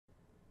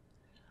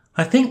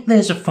I think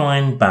there's a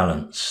fine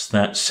balance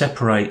that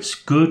separates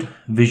good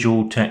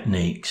visual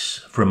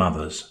techniques from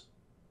others.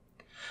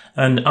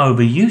 And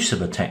overuse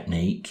of a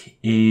technique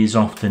is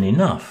often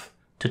enough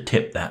to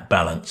tip that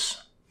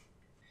balance.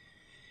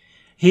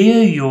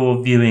 Here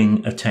you're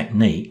viewing a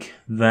technique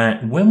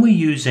that when we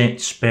use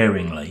it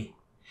sparingly,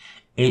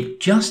 it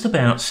just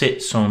about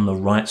sits on the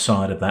right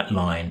side of that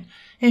line,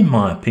 in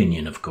my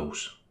opinion, of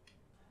course.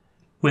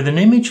 With an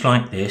image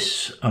like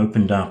this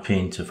opened up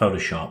into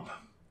Photoshop,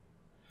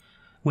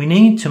 we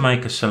need to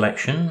make a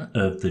selection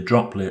of the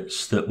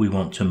droplets that we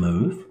want to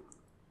move.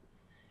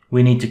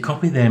 We need to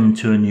copy them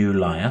to a new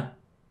layer.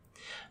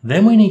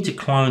 Then we need to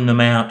clone them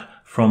out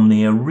from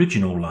the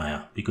original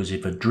layer, because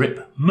if a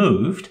drip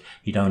moved,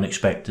 you don't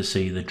expect to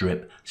see the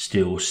drip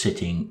still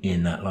sitting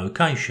in that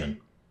location.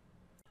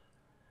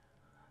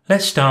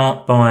 Let's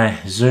start by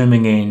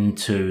zooming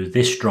into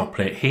this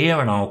droplet here,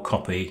 and I'll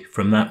copy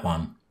from that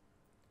one.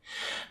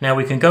 Now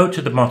we can go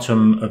to the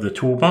bottom of the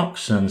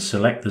toolbox and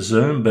select the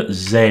zoom, but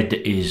Z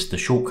is the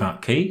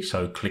shortcut key,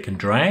 so click and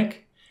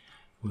drag.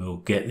 We'll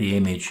get the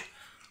image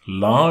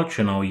large,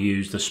 and I'll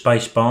use the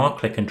space bar,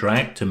 click and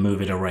drag to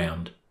move it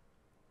around.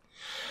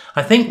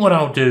 I think what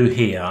I'll do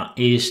here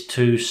is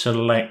to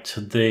select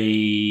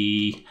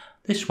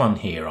this one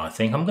here. I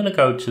think I'm going to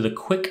go to the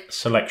quick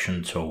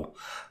selection tool.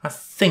 I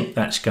think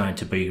that's going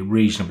to be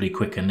reasonably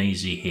quick and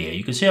easy here.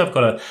 You can see I've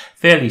got a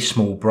fairly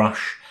small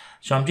brush,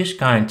 so I'm just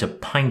going to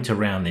paint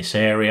around this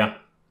area.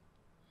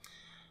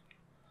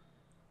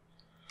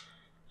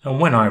 And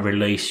when I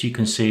release, you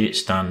can see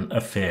it's done a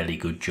fairly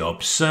good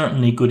job,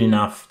 certainly good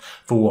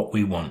enough for what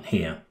we want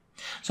here.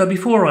 So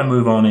before I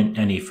move on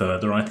any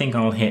further, I think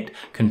I'll hit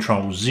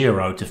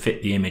Ctrl-0 to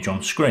fit the image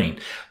on screen.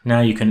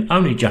 Now you can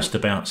only just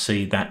about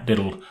see that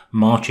little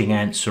marching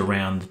ants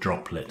around the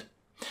droplet.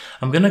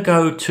 I'm going to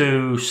go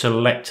to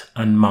Select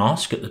and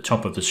Mask at the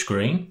top of the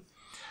screen,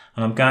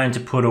 and I'm going to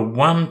put a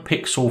 1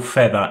 pixel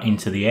feather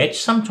into the edge.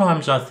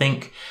 Sometimes I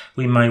think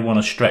we may want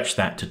to stretch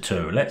that to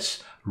 2.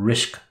 Let's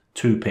risk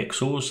 2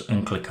 pixels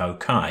and click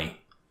OK.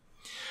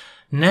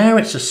 Now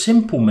it's a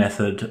simple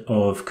method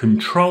of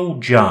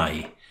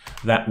Ctrl-J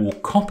that will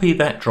copy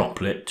that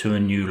droplet to a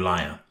new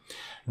layer.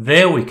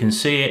 There we can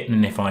see it,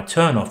 and if I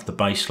turn off the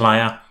base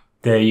layer,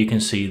 there you can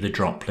see the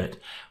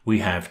droplet we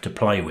have to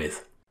play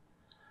with.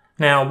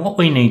 Now what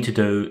we need to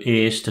do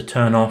is to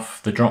turn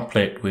off the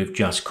droplet we've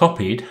just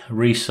copied,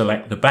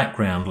 reselect the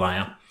background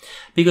layer,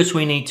 because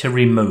we need to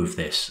remove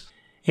this.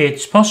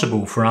 It's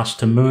possible for us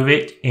to move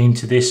it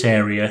into this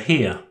area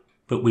here,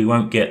 but we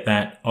won't get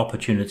that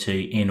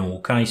opportunity in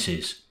all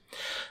cases.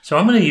 So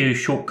I'm going to use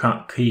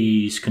shortcut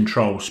keys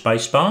Control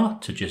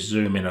Spacebar to just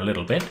zoom in a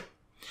little bit,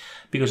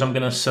 because I'm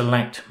going to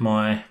select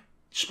my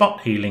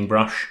spot healing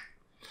brush.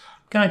 I'm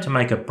going to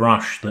make a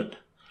brush that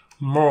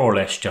more or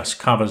less just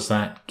covers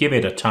that, give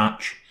it a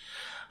touch,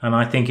 and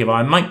I think if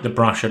I make the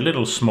brush a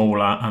little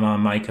smaller and I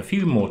make a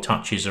few more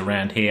touches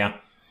around here,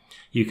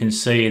 you can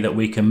see that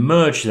we can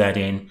merge that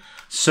in,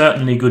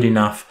 certainly good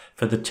enough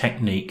for the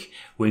technique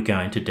we're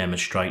going to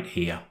demonstrate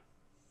here.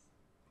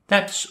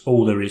 That's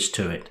all there is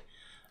to it.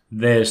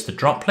 There's the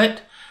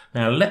droplet.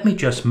 Now let me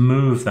just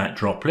move that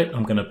droplet.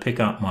 I'm going to pick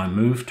up my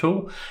move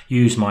tool,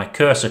 use my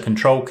cursor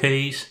control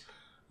keys.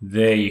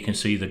 There you can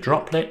see the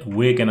droplet.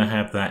 We're going to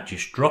have that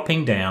just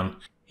dropping down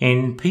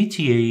in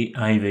PTE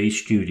AV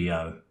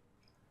Studio.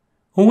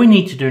 All we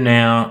need to do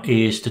now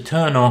is to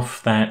turn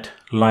off that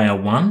layer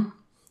 1,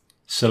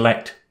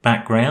 select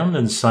background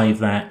and save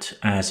that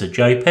as a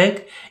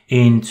JPEG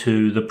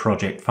into the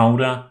project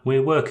folder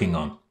we're working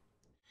on.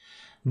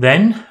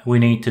 Then we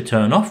need to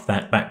turn off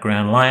that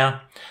background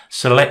layer,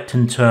 select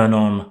and turn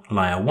on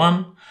layer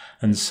 1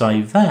 and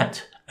save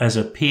that as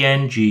a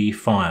PNG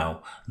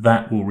file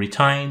that will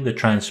retain the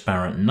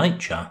transparent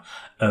nature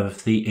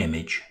of the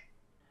image.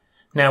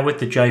 Now with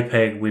the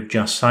JPEG we've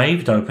just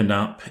saved opened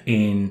up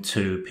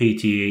into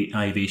PTE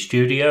AV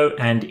Studio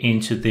and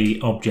into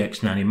the Objects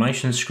and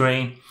Animation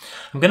screen,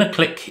 I'm going to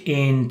click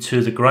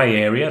into the grey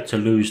area to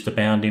lose the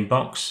bounding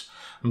box.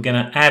 I'm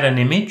going to add an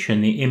image,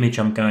 and the image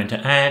I'm going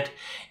to add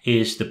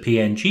is the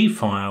PNG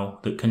file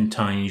that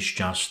contains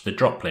just the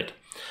droplet.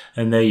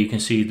 And there you can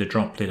see the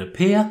droplet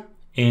appear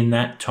in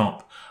that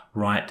top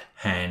right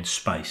hand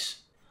space.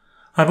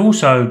 I've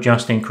also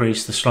just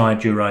increased the slide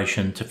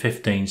duration to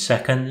 15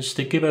 seconds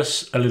to give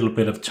us a little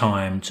bit of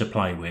time to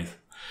play with.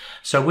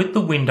 So with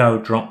the window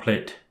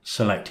droplet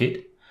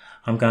selected,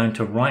 I'm going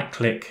to right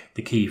click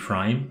the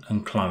keyframe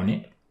and clone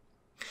it.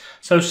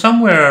 So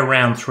somewhere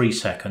around 3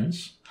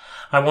 seconds,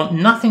 I want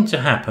nothing to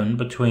happen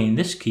between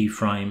this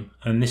keyframe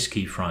and this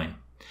keyframe.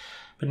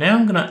 But now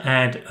I'm going to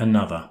add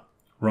another.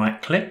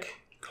 Right click,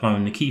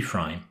 clone the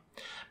keyframe.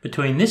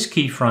 Between this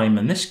keyframe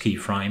and this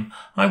keyframe,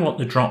 I want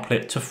the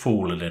droplet to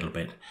fall a little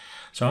bit.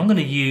 So I'm going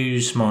to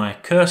use my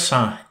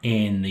cursor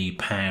in the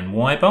pan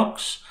Y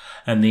box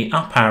and the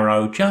up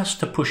arrow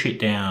just to push it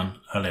down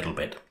a little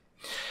bit.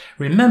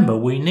 Remember,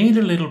 we need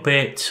a little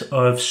bit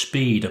of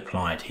speed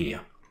applied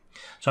here.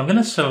 So I'm going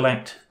to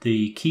select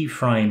the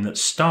keyframe that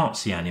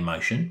starts the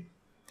animation,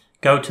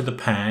 go to the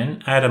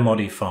pan, add a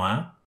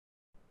modifier.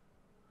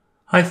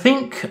 I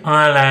think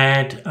I'll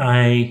add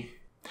a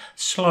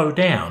slow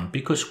down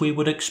because we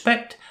would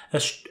expect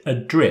a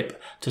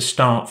drip to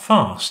start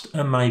fast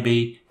and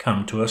maybe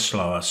come to a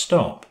slower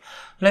stop.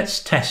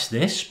 Let's test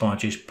this by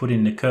just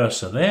putting the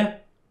cursor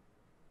there.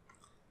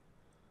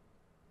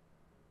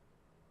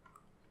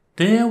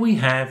 There we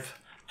have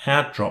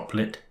our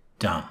droplet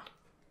done.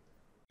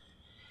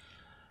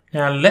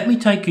 Now let me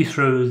take you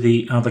through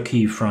the other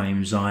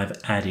keyframes I've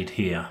added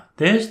here.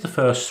 There's the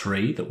first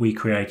three that we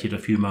created a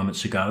few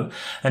moments ago,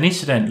 and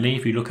incidentally,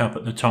 if you look up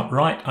at the top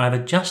right, I've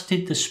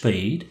adjusted the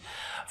speed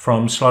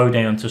from slow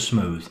down to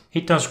smooth.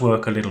 It does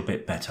work a little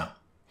bit better.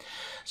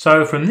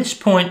 So from this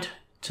point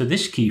to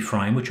this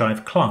keyframe, which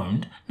I've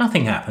cloned,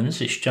 nothing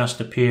happens. It's just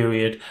a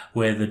period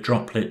where the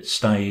droplet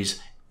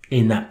stays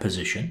in that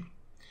position.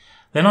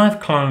 Then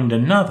I've cloned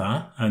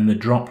another, and the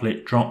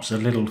droplet drops a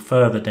little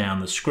further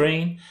down the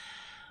screen.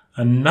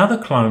 Another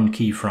clone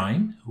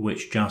keyframe,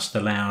 which just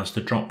allows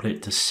the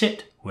droplet to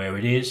sit where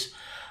it is.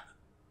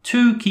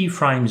 Two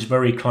keyframes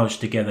very close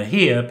together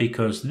here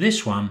because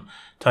this one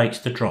takes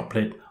the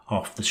droplet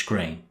off the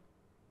screen.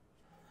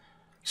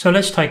 So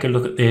let's take a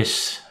look at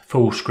this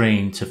full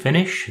screen to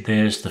finish.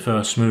 There's the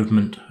first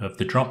movement of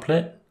the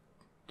droplet,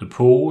 the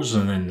pause,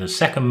 and then the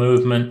second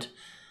movement,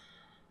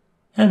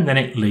 and then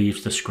it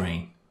leaves the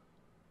screen.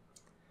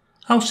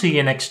 I'll see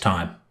you next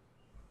time.